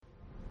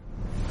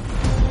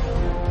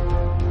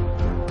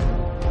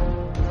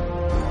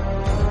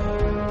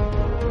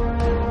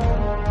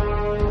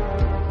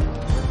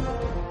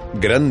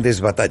Grandes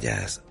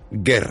batallas,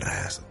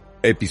 guerras,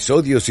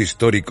 episodios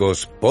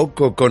históricos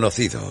poco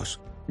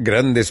conocidos,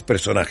 grandes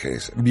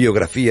personajes,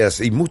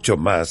 biografías y mucho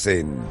más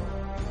en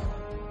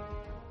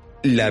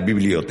La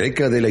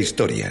Biblioteca de la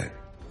Historia,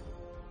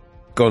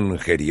 con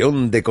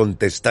Gerión de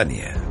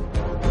Contestania.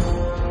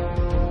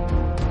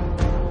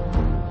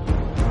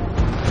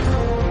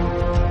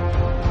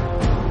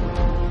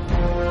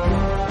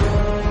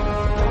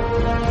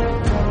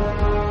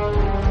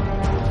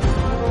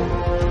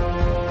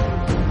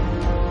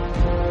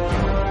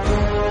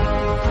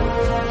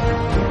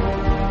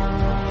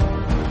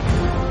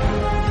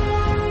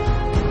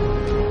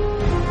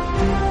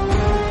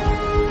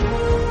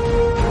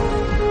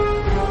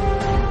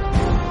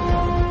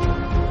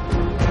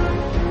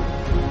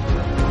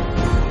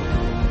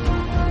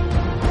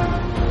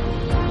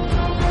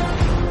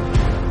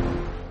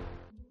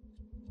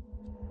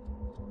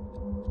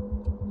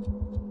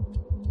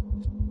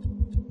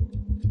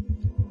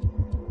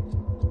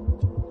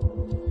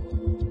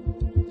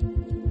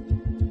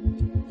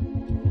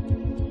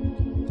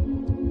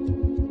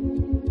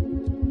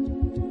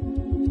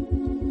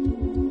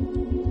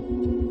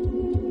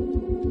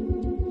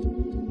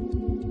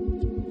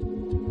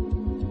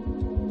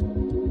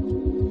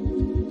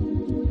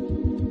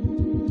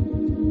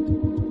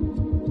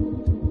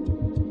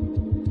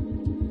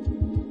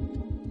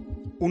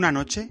 Una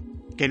noche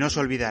que no se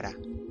olvidará,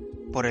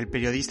 por el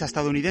periodista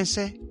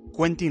estadounidense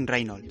Quentin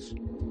Reynolds.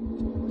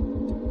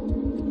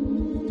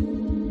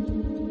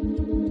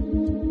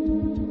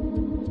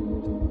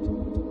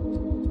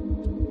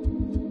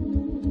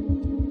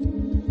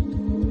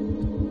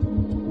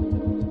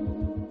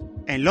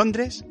 En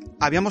Londres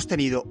habíamos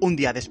tenido un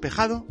día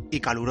despejado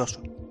y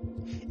caluroso,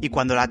 y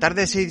cuando la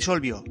tarde se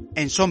disolvió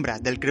en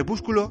sombras del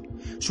crepúsculo,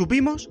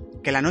 supimos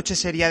que la noche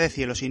sería de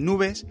cielo sin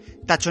nubes,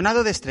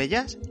 tachonado de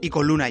estrellas y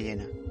con luna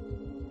llena.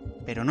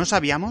 Pero no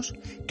sabíamos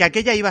que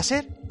aquella iba a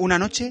ser una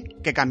noche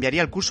que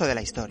cambiaría el curso de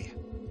la historia.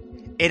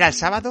 Era el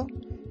sábado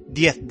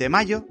 10 de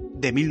mayo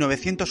de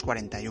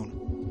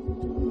 1941.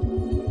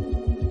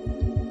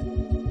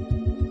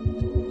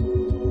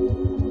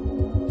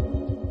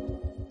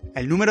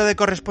 El número de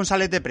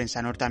corresponsales de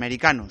prensa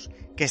norteamericanos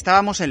que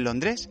estábamos en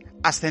Londres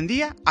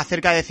ascendía a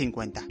cerca de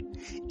 50,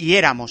 y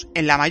éramos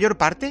en la mayor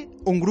parte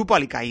un grupo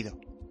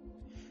alicaído.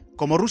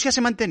 Como Rusia se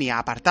mantenía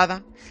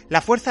apartada,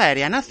 la Fuerza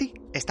Aérea Nazi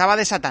estaba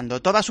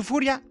desatando toda su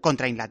furia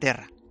contra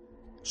Inglaterra.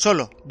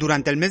 Solo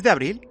durante el mes de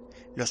abril,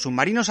 los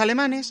submarinos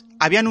alemanes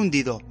habían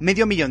hundido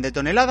 500.000 de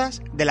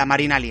toneladas de la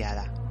Marina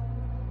aliada.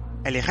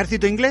 El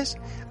ejército inglés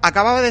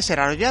acababa de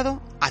ser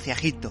arrollado hacia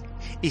Egipto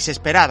y se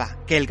esperaba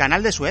que el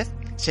Canal de Suez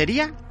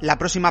sería la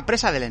próxima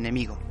presa del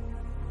enemigo.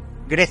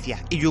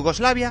 Grecia y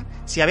Yugoslavia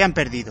se habían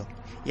perdido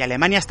y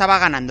Alemania estaba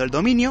ganando el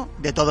dominio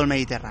de todo el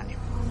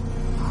Mediterráneo.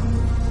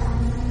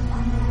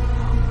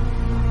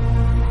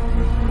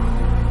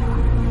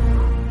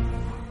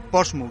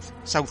 Portsmouth,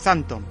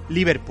 Southampton,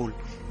 Liverpool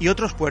y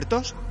otros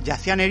puertos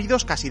yacían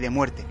heridos casi de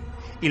muerte,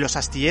 y los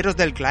astilleros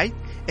del Clyde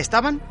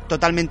estaban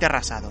totalmente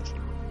arrasados.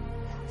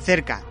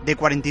 Cerca de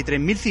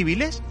 43.000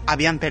 civiles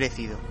habían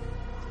perecido.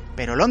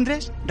 Pero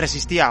Londres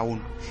resistía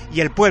aún,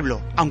 y el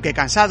pueblo, aunque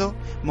cansado,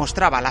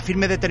 mostraba la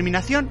firme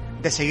determinación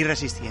de seguir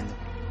resistiendo.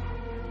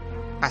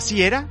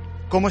 Así era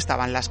como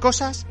estaban las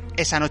cosas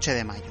esa noche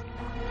de mayo.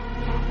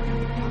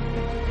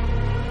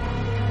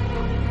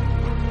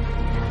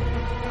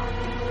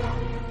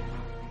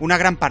 Una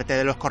gran parte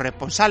de los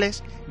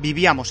corresponsales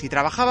vivíamos y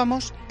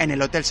trabajábamos en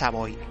el Hotel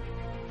Savoy.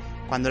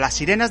 Cuando las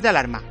sirenas de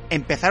alarma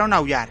empezaron a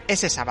aullar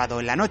ese sábado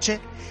en la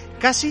noche,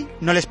 casi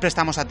no les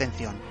prestamos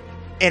atención.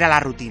 Era la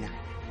rutina.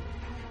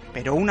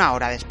 Pero una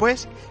hora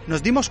después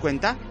nos dimos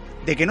cuenta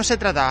de que no se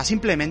trataba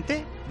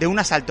simplemente de un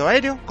asalto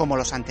aéreo como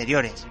los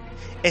anteriores.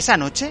 Esa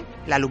noche,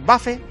 la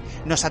Luftwaffe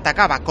nos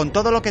atacaba con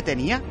todo lo que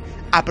tenía,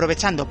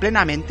 aprovechando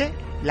plenamente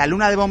la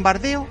luna de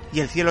bombardeo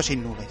y el cielo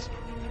sin nubes.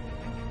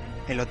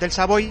 El Hotel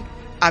Savoy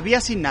había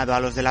asignado a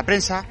los de la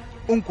prensa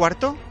un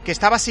cuarto que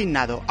estaba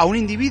asignado a un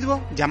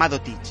individuo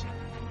llamado Teach.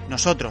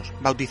 Nosotros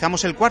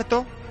bautizamos el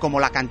cuarto como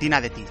la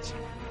cantina de Teach.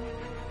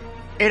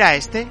 Era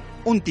este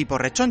un tipo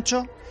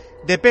rechoncho,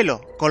 de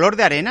pelo color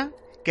de arena,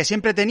 que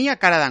siempre tenía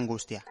cara de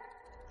angustia.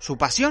 Su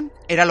pasión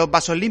era los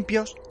vasos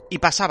limpios y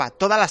pasaba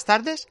todas las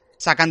tardes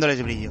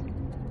sacándoles brillo.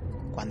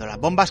 Cuando las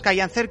bombas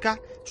caían cerca,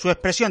 su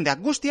expresión de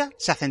angustia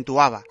se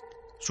acentuaba.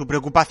 Su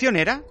preocupación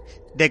era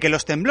de que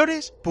los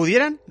temblores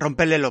pudieran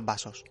romperle los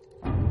vasos.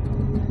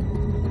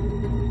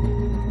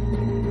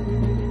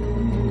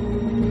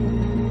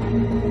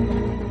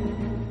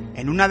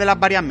 En una de las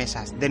varias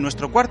mesas de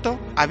nuestro cuarto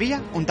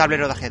había un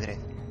tablero de ajedrez.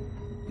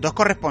 Dos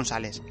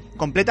corresponsales,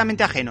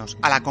 completamente ajenos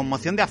a la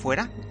conmoción de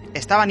afuera,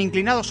 estaban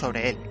inclinados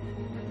sobre él.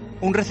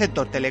 Un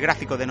receptor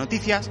telegráfico de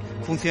noticias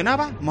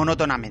funcionaba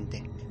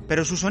monótonamente,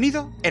 pero su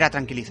sonido era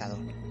tranquilizador.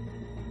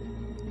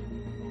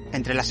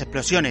 Entre las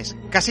explosiones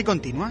casi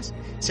continuas,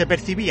 se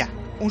percibía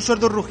un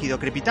sordo rugido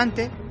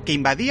crepitante que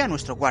invadía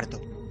nuestro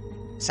cuarto.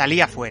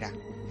 Salía fuera.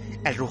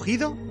 El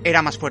rugido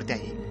era más fuerte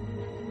allí.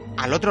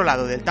 Al otro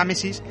lado del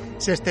Támesis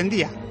se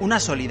extendía una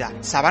sólida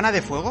sabana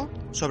de fuego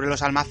sobre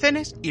los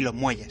almacenes y los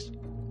muelles.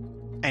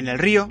 En el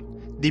río,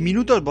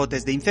 diminutos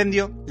botes de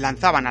incendio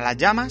lanzaban a las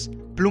llamas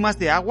plumas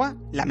de agua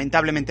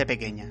lamentablemente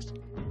pequeñas.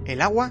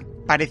 El agua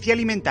parecía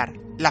alimentar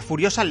las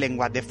furiosas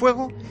lenguas de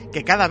fuego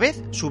que cada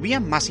vez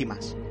subían más y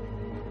más.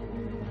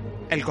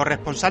 El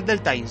corresponsal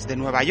del Times de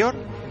Nueva York,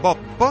 Bob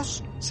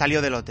Post,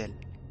 salió del hotel.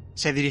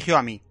 Se dirigió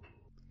a mí.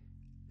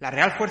 La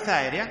Real Fuerza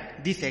Aérea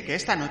dice que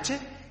esta noche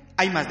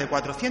hay más de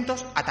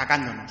 400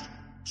 atacándonos.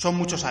 Son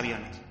muchos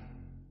aviones.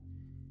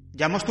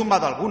 Ya hemos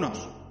tumbado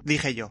algunos,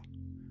 dije yo.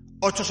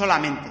 8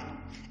 solamente.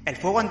 El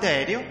fuego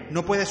antiaéreo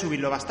no puede subir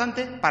lo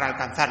bastante para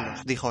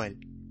alcanzarlos, dijo él.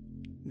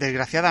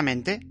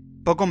 Desgraciadamente,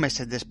 pocos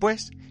meses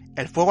después,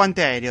 el fuego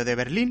antiaéreo de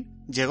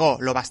Berlín llegó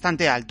lo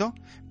bastante alto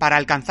para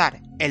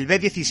alcanzar el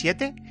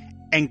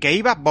B-17 en que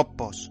iba Bob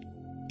Post,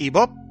 y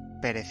Bob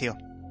pereció.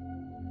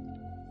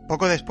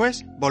 Poco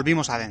después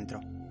volvimos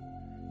adentro.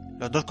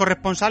 Los dos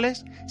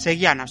corresponsales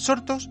seguían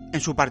absortos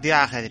en su partida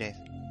de ajedrez.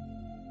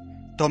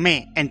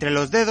 Tomé entre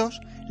los dedos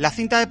la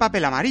cinta de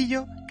papel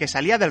amarillo que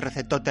salía del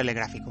receptor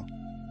telegráfico.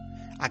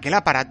 Aquel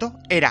aparato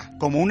era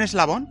como un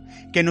eslabón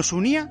que nos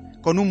unía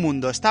con un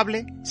mundo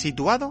estable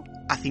situado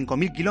a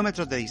 5.000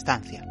 kilómetros de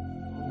distancia.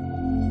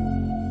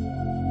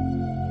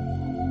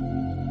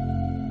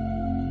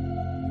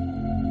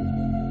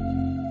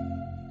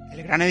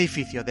 El gran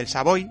edificio del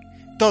Savoy,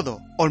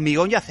 todo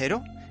hormigón y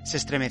acero, se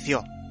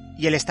estremeció,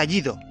 y el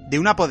estallido de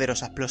una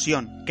poderosa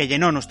explosión que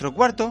llenó nuestro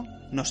cuarto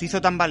nos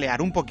hizo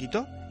tambalear un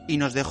poquito y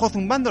nos dejó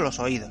zumbando los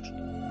oídos.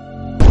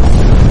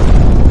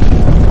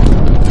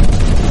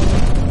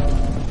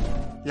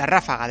 La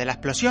ráfaga de la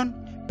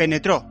explosión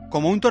penetró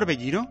como un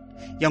torbellino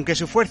y aunque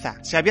su fuerza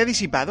se había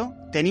disipado,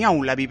 tenía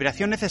aún la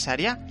vibración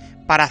necesaria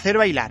para hacer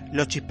bailar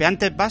los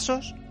chispeantes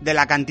vasos de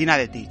la cantina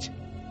de Teach.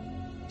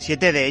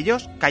 7 de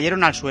ellos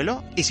cayeron al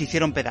suelo y se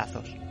hicieron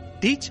pedazos.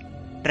 Teach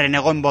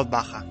renegó en voz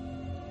baja.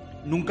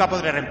 Nunca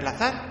podré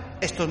reemplazar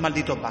estos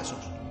malditos vasos.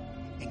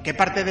 ¿En qué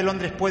parte de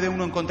Londres puede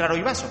uno encontrar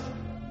hoy vasos?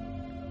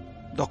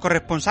 2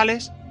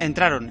 corresponsales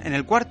entraron en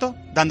el cuarto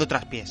dando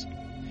traspiés.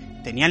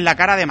 Tenían la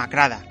cara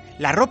demacrada,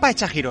 la ropa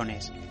hecha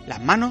jirones,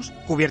 las manos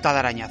cubiertas de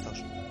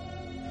arañazos.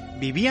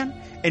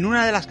 Vivían en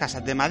una de las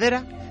casas de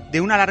madera de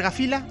una larga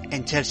fila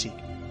en Chelsea.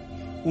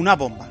 Una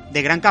bomba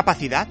de gran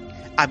capacidad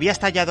había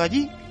estallado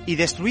allí y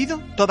destruido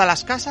todas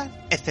las casas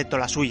excepto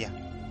la suya.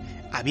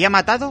 Había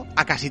matado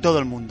a casi todo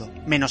el mundo,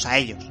 menos a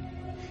ellos.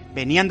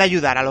 Venían de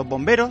ayudar a los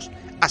bomberos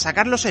a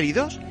sacar los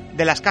heridos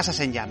de las casas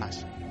en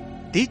llamas.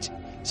 Teach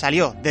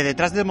salió de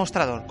detrás del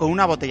mostrador con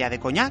una botella de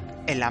coñac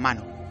en la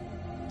mano.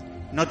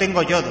 No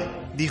tengo yodo,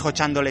 dijo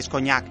echándoles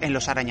coñac en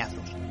los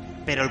arañazos,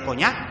 pero el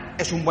coñac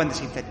es un buen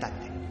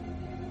desinfectante.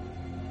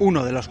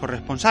 Uno de los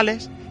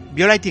corresponsales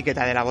vio la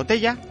etiqueta de la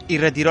botella y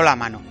retiró la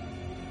mano.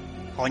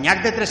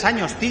 «Coñac de 3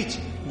 años, Teach»,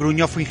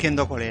 gruñó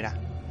fingiendo cólera.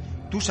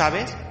 «Tú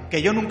sabes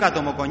que yo nunca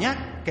tomo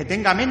coñac que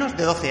tenga menos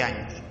de 12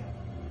 años».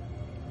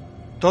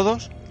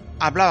 Todos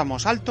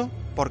hablábamos alto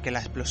porque la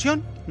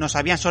explosión nos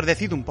había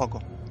ensordecido un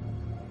poco,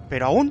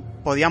 pero aún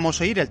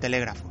podíamos oír el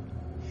telégrafo.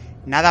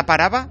 Nada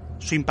paraba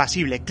su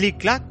impasible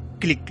clic-clac,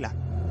 clic-clac.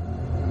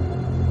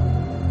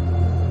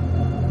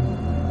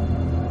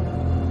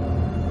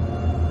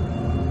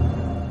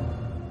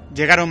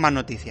 Llegaron más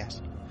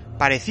noticias.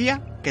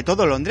 Parecía que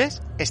todo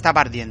Londres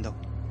estaba ardiendo.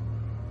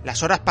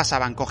 Las horas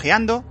pasaban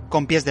cojeando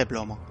con pies de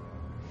plomo.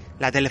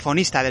 La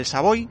telefonista del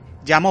Savoy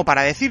llamó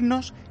para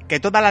decirnos que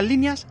todas las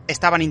líneas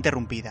estaban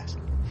interrumpidas.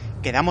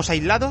 Quedamos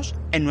aislados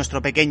en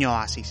nuestro pequeño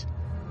oasis.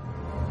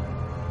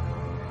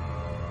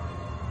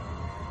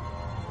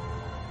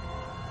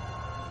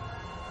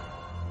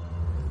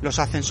 Los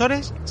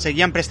ascensores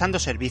seguían prestando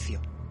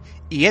servicio,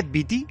 y Ed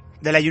Beatty,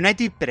 de la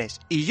United Press,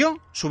 y yo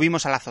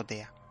subimos a la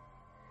azotea.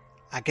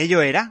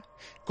 Aquello era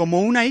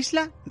como una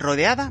isla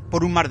rodeada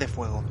por un mar de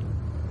fuego.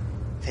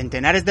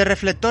 Centenares de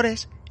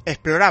reflectores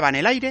exploraban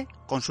el aire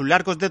con sus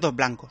largos dedos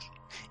blancos,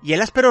 y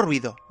el áspero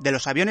ruido de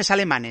los aviones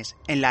alemanes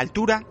en la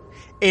altura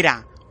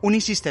era un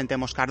insistente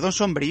moscardón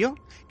sombrío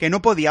que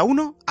no podía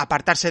uno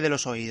apartarse de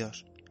los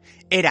oídos.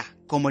 Era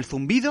como el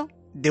zumbido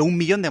de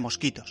 1.000.000 de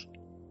mosquitos.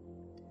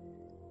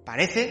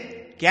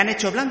 «Parece que han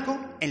hecho blanco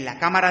en la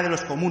Cámara de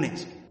los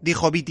Comunes»,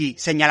 dijo Beatty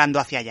señalando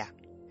hacia allá.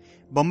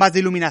 Bombas de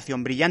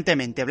iluminación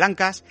brillantemente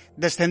blancas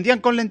descendían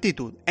con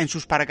lentitud en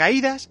sus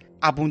paracaídas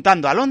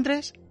apuntando a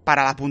Londres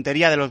para la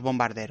puntería de los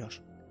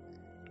bombarderos.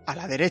 A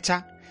la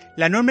derecha,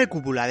 la enorme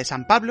cúpula de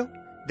San Pablo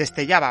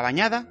destellaba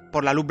bañada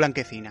por la luz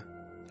blanquecina.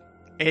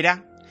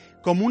 Era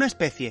como una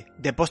especie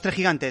de postre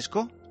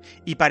gigantesco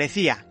y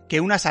parecía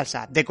que una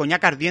salsa de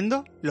coñac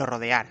ardiendo lo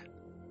rodeara.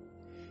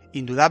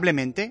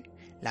 Indudablemente,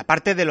 la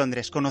parte de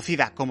Londres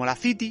conocida como la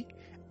City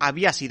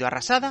había sido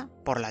arrasada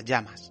por las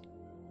llamas.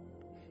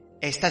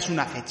 «Esta es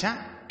una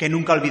fecha que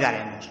nunca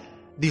olvidaremos»,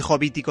 dijo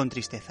Beatty con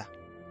tristeza.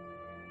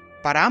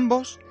 Para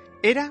ambos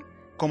era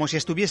como si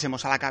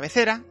estuviésemos a la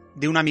cabecera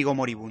de un amigo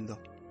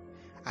moribundo.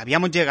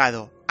 Habíamos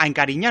llegado a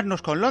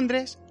encariñarnos con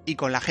Londres y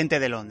con la gente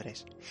de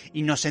Londres,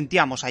 y nos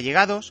sentíamos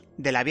allegados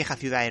de la vieja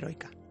ciudad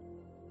heroica.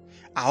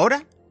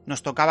 Ahora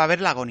nos tocaba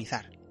verla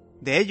agonizar.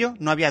 De ello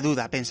no había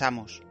duda,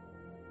 pensamos.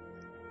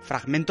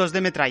 Fragmentos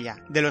de metralla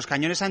de los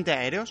cañones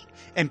antiaéreos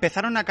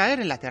empezaron a caer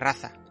en la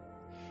terraza.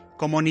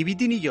 Como ni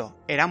Viti ni yo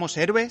éramos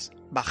héroes,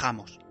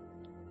 bajamos.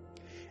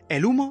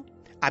 El humo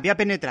había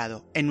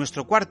penetrado en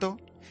nuestro cuarto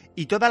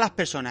y todas las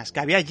personas que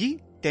había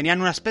allí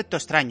tenían un aspecto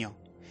extraño.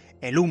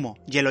 El humo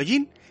y el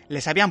hollín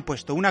les habían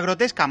puesto una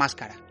grotesca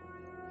máscara.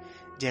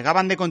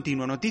 Llegaban de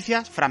continuo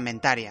noticias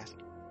fragmentarias.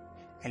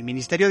 El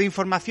Ministerio de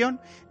Información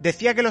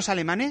decía que los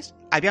alemanes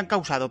habían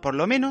causado por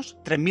lo menos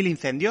 3.000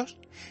 incendios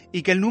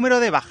y que el número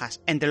de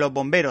bajas entre los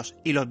bomberos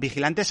y los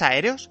vigilantes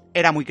aéreos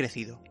era muy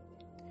crecido.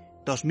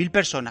 2.000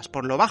 personas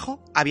por lo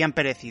bajo habían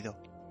perecido.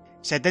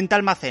 70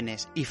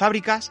 almacenes y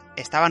fábricas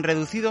estaban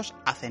reducidos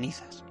a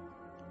cenizas.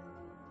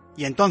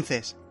 Y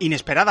entonces,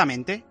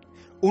 inesperadamente,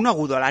 un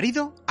agudo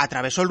alarido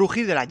atravesó el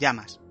rugir de las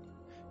llamas.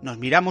 Nos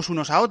miramos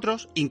unos a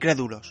otros,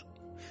 incrédulos.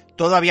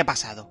 Todo había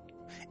pasado.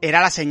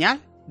 Era la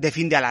señal de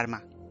fin de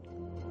alarma.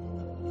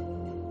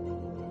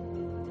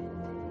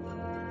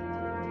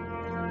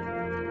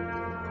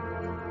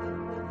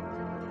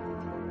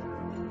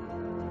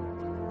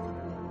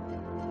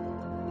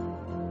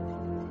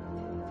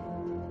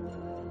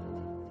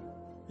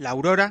 La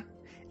aurora,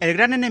 el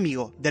gran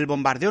enemigo del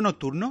bombardeo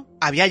nocturno,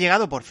 había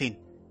llegado por fin,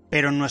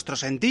 pero en nuestro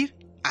sentir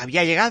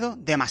había llegado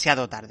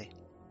demasiado tarde.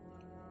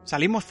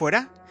 Salimos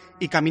fuera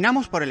y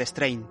caminamos por el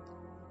Strand.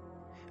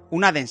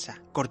 Una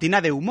densa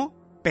cortina de humo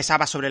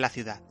pesaba sobre la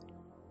ciudad.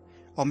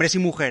 Hombres y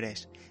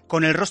mujeres,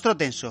 con el rostro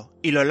tenso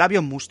y los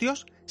labios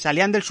mustios,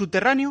 salían del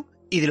subterráneo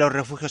y de los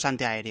refugios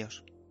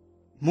antiaéreos.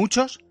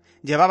 Muchos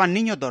llevaban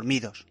niños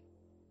dormidos.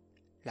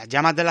 Las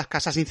llamas de las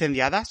casas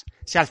incendiadas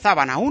se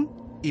alzaban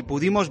aún y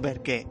pudimos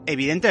ver que,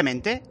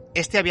 evidentemente,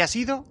 este había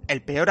sido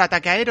el peor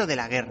ataque aéreo de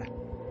la guerra.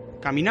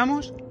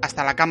 Caminamos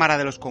hasta la Cámara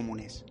de los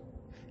Comunes.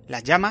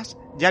 Las llamas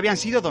ya habían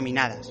sido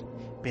dominadas,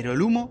 pero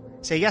el humo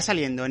seguía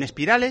saliendo en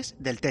espirales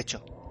del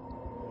techo.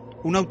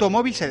 Un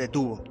automóvil se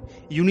detuvo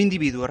y un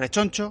individuo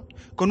rechoncho,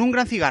 con un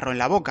gran cigarro en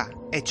la boca,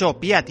 echó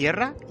pie a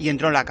tierra y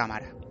entró en la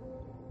cámara.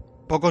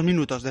 Pocos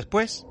minutos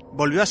después,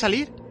 volvió a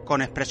salir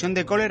con expresión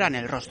de cólera en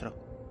el rostro.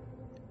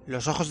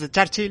 Los ojos de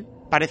Churchill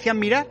parecían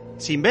mirar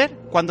sin ver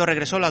cuando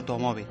regresó el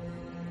automóvil.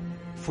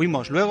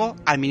 Fuimos luego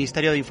al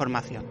Ministerio de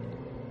Información.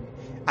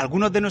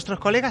 Algunos de nuestros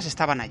colegas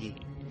estaban allí.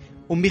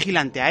 Un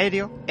vigilante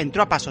aéreo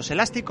entró a pasos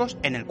elásticos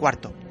en el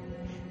cuarto.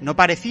 No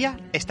parecía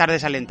estar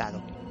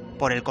desalentado.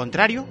 Por el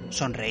contrario,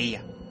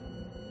 sonreía.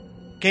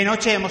 «¿Qué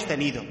noche hemos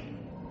tenido?»,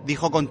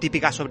 dijo con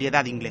típica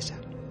sobriedad inglesa.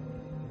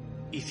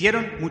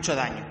 «Hicieron mucho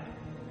daño.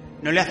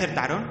 No le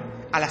acertaron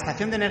a la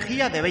estación de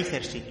energía de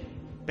Battersea,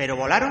 pero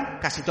volaron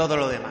casi todo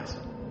lo demás.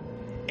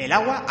 El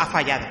agua ha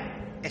fallado.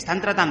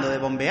 Están tratando de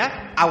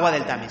bombear agua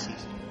del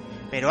Támesis,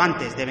 pero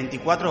antes de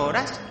 24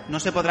 horas no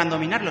se podrán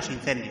dominar los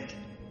incendios.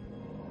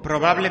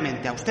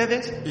 Probablemente a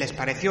ustedes les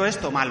pareció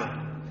esto malo,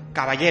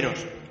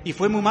 caballeros, y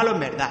fue muy malo en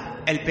verdad,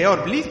 el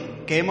peor blitz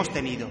que hemos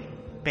tenido.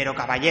 Pero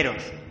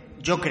caballeros,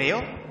 yo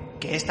creo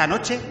que esta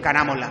noche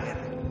ganamos la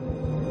guerra».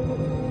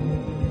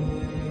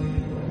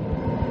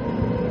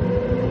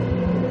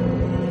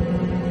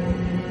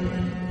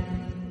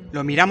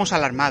 Lo miramos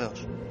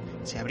alarmados.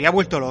 ¿Se habría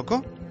vuelto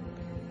loco?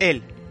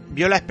 Él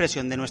vio la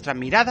expresión de nuestras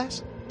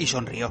miradas y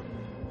sonrió.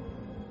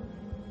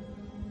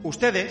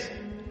 Ustedes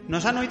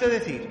nos han oído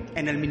decir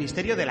en el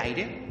Ministerio del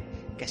Aire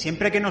que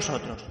siempre que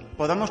nosotros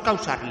podamos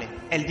causarle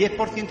el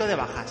 10% de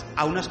bajas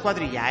a una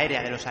escuadrilla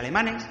aérea de los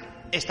alemanes,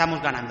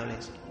 estamos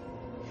ganándoles.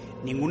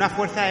 Ninguna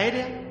fuerza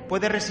aérea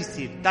puede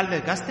resistir tal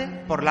desgaste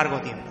por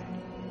largo tiempo.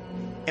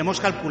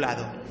 Hemos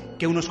calculado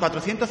que unos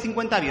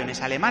 450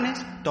 aviones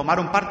alemanes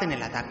tomaron parte en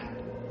el ataque.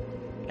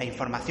 La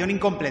información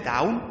incompleta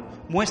aún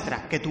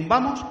muestra que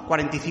tumbamos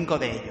 45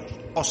 de ellos,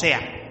 o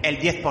sea, el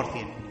 10%.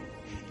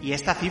 Y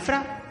esta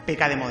cifra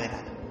peca de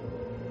moderada.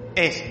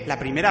 Es la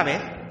primera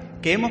vez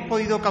que hemos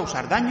podido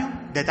causar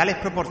daño de tales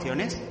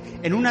proporciones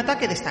en un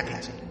ataque de esta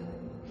clase,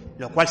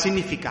 lo cual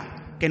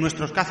significa que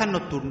nuestros cazas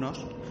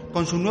nocturnos,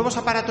 con sus nuevos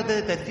aparatos de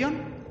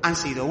detección, han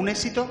sido un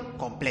éxito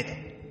completo.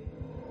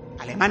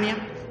 Alemania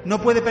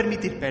no puede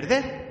permitir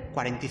perder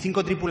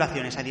 45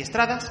 tripulaciones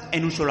adiestradas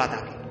en un solo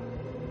ataque.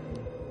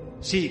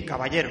 Sí,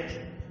 caballeros,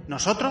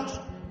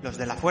 nosotros, los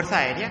de la Fuerza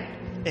Aérea,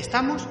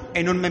 estamos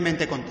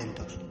enormemente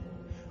contentos.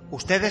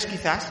 Ustedes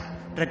quizás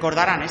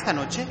recordarán esta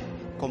noche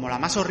como la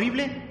más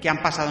horrible que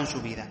han pasado en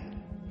su vida.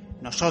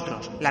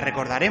 Nosotros la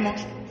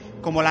recordaremos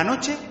como la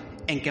noche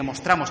en que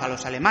mostramos a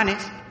los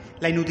alemanes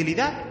la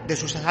inutilidad de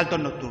sus asaltos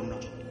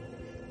nocturnos.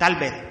 Tal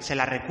vez se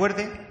la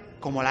recuerde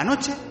como la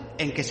noche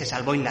en que se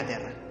salvó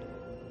Inglaterra.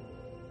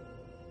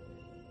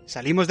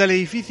 Salimos del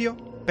edificio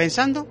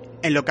pensando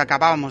en lo que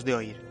acabábamos de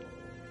oír.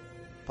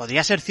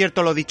 ¿Podría ser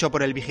cierto lo dicho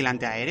por el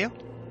vigilante aéreo?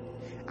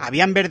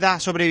 ¿Había en verdad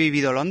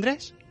sobrevivido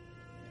Londres?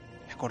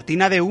 La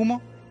cortina de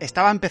humo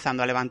estaba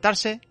empezando a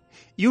levantarse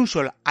y un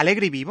sol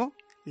alegre y vivo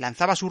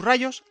lanzaba sus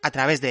rayos a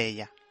través de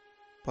ella.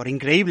 Por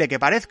increíble que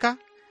parezca,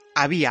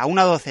 había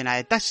una docena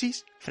de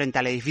taxis frente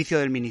al edificio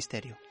del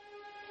ministerio.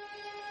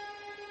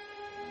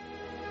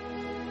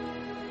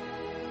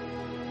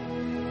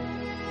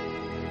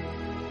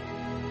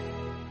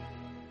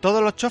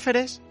 Todos los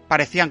choferes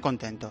parecían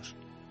contentos.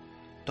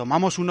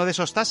 Tomamos uno de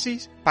esos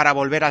taxis para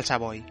volver al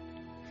Savoy.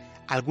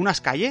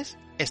 Algunas calles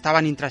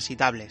estaban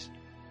intransitables.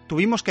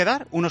 Tuvimos que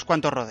dar unos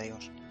cuantos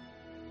rodeos.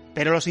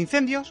 Pero los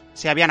incendios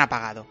se habían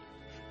apagado.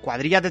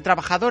 Cuadrillas de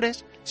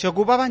trabajadores se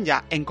ocupaban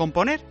ya en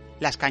componer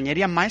las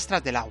cañerías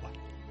maestras del agua.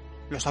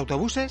 Los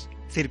autobuses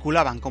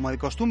circulaban como de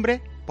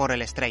costumbre por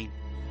el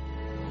Strand.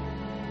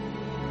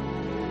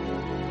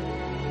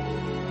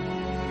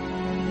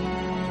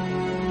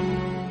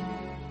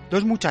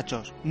 Dos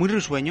muchachos muy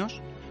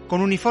risueños,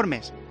 con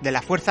uniformes de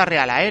la Fuerza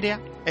Real Aérea,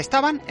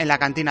 estaban en la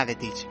cantina de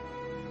Teach.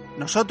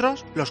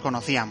 Nosotros los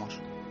conocíamos.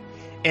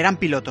 Eran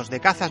pilotos de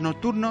cazas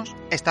nocturnos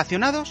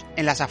estacionados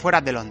en las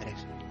afueras de Londres.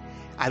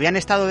 Habían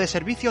estado de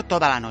servicio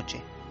toda la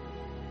noche.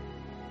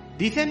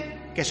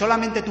 Dicen que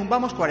solamente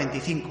tumbamos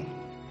 45,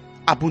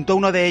 apuntó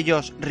uno de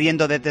ellos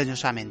riendo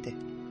desdeñosamente.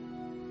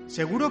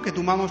 Seguro que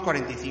tumbamos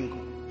 45,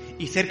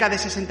 y cerca de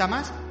 60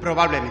 más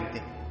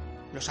probablemente.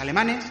 Los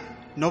alemanes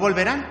no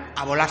volverán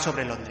a volar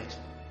sobre Londres.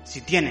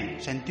 Si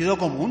tienen sentido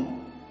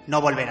común,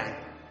 no volverán.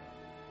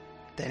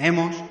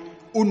 Tenemos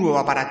un nuevo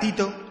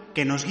aparatito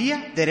que nos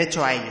guía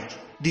derecho a ellos,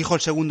 dijo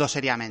el segundo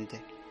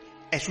seriamente.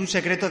 Es un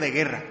secreto de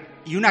guerra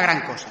y una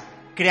gran cosa,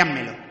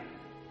 créanmelo.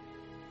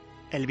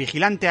 El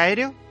vigilante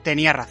aéreo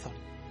tenía razón.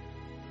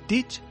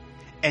 Teach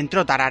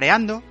entró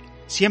tarareando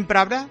Siempre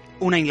habrá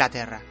una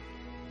Inglaterra.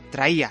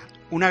 Traía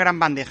una gran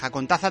bandeja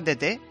con tazas de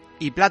té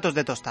y platos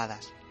de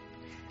tostadas.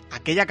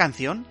 Aquella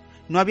canción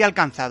no había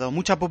alcanzado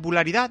mucha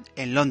popularidad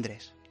en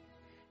Londres.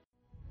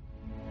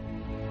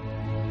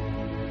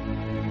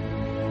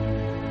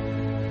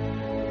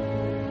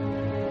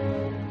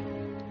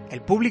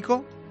 El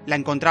público la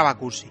encontraba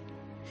cursi,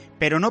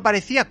 pero no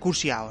parecía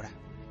cursi ahora.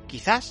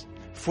 Quizás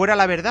fuera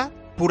la verdad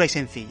pura y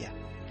sencilla.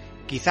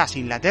 Quizás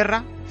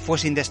Inglaterra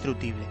fuese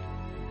indestructible.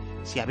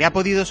 Si había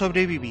podido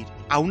sobrevivir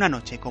a una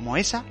noche como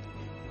esa,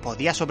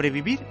 podía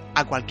sobrevivir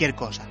a cualquier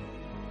cosa.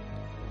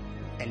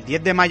 El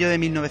 10 de mayo de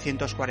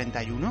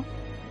 1941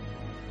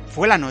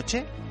 fue la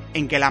noche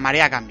en que la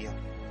marea cambió.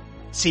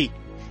 Sí,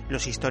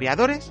 los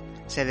historiadores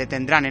se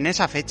detendrán en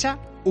esa fecha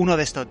uno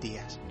de estos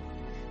días.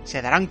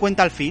 Se darán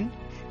cuenta al fin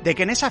de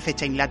que en esa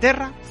fecha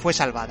Inglaterra fue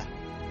salvada.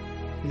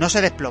 No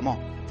se desplomó,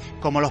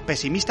 como los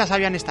pesimistas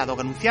habían estado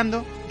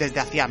anunciando desde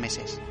hacía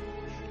meses.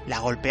 La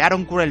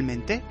golpearon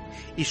cruelmente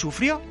y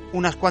sufrió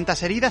unas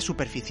cuantas heridas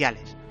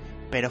superficiales,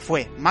 pero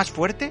fue más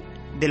fuerte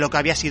de lo que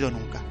había sido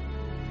nunca.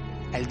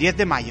 El 10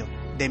 de mayo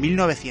de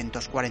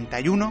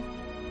 1941,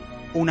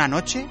 una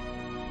noche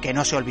que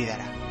no se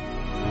olvidará.